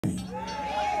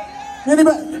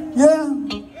Anybody? Yeah?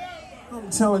 I'm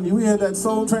telling you, we had that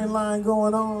Soul Train line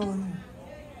going on.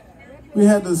 We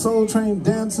had the Soul Train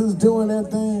dancers doing their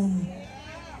thing.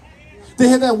 They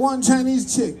had that one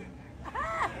Chinese chick.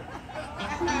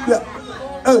 Yeah.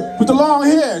 With the long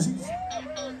hair. She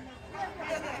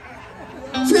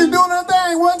was doing her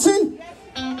thing, wasn't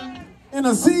she? In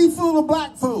a sea full of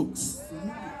black folks.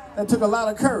 That took a lot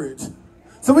of courage.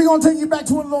 So we're going to take you back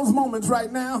to one of those moments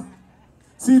right now.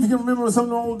 See if you can remember some of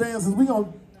the old dances. We're going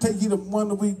to take you to one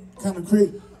that we kind of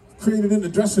created in the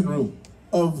dressing room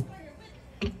of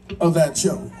that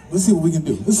show. Let's see what we can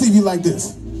do. Let's see if you like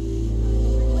this.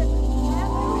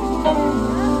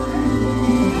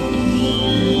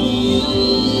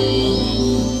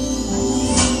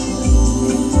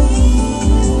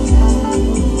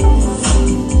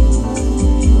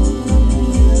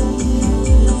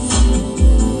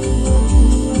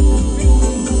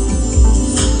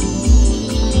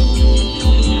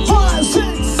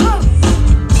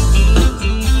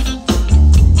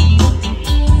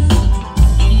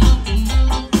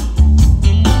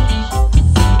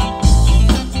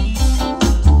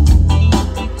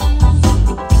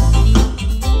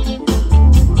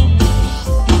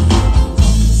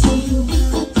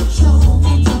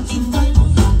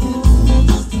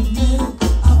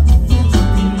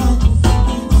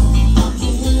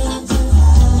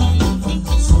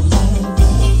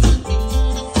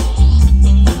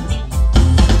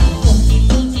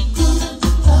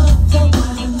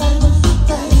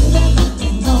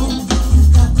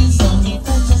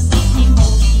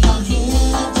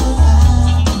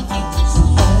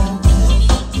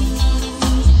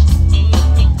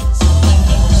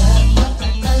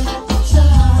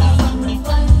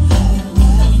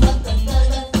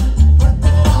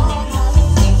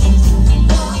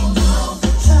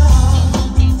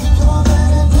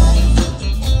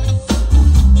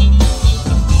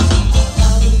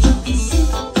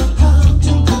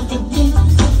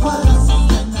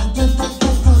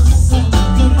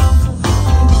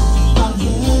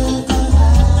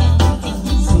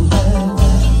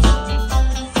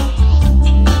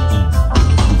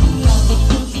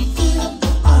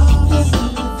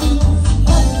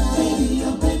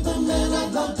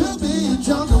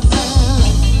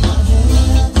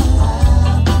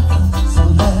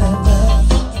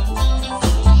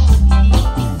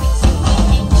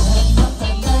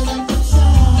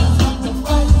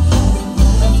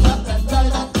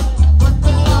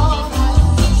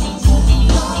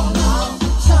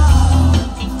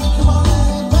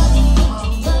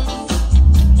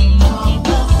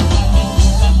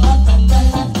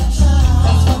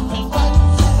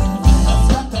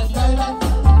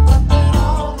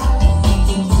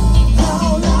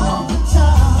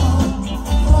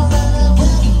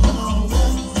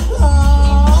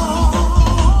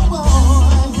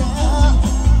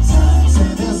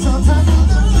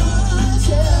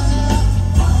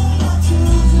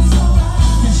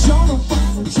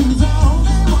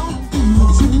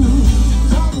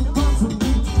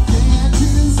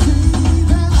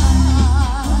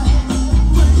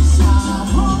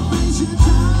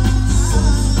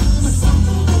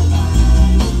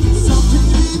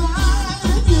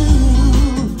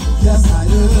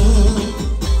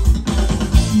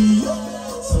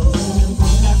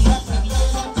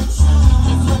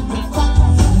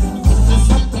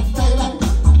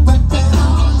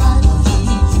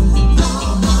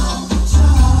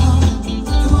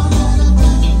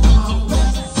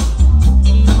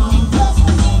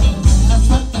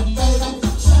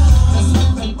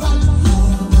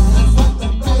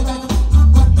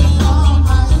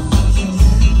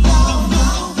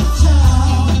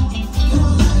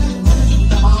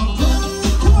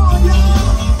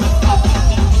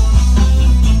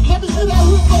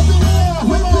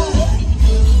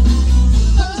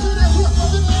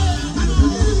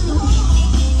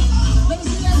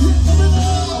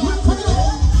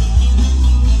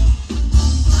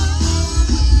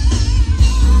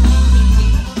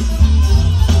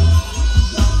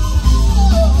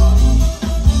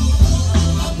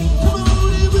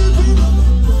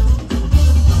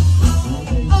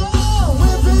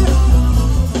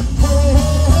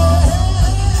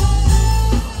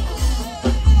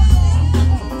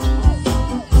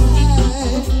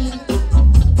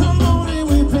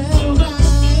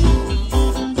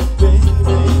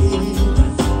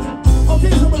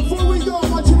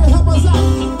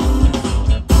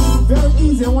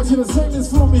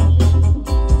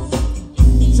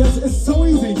 It's so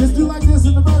easy. Just do like this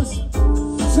in the verse.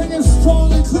 Sing it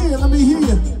strong and clear. Let me hear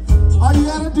you. All you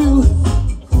gotta do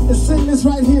is sing this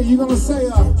right here. You're gonna say,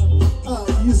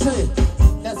 you say,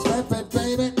 let's whip it,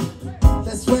 baby.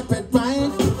 Let's whip it,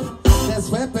 right?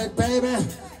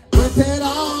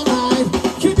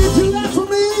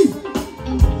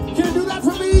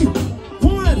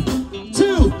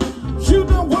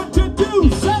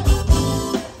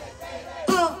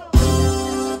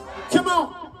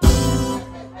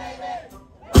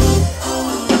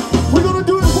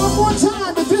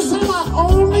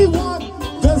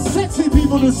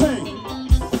 to sing.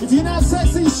 If you're not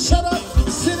sexy, shut up,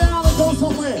 sit down, and go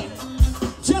somewhere.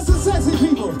 Just the sexy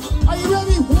people. Are you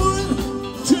ready?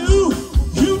 1, 2,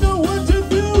 you know what to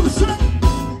do, sir.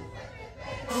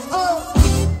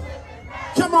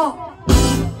 Come on.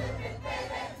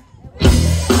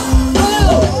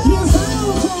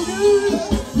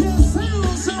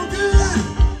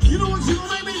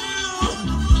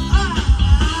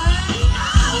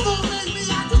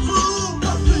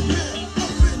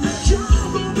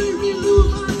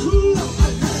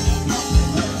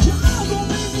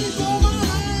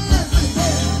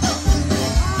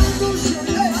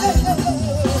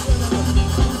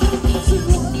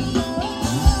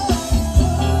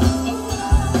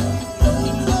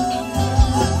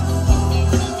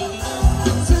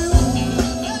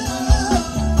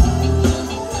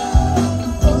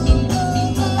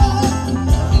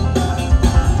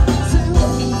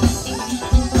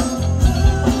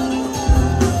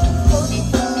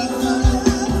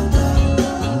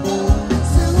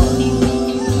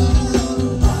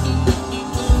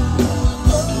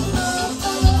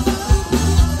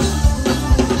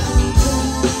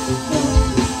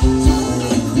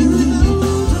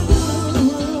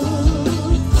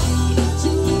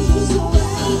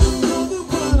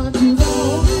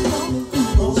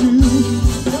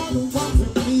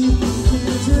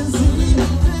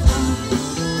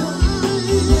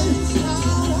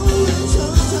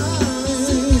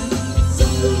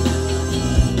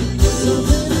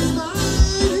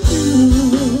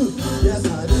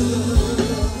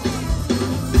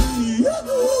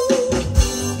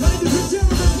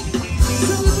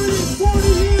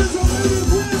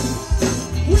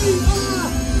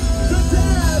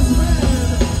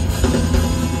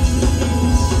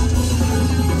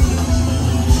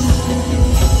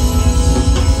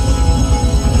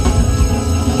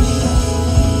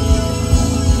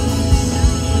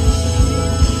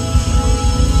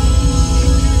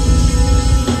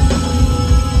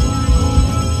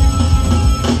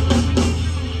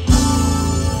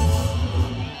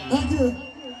 Thank you.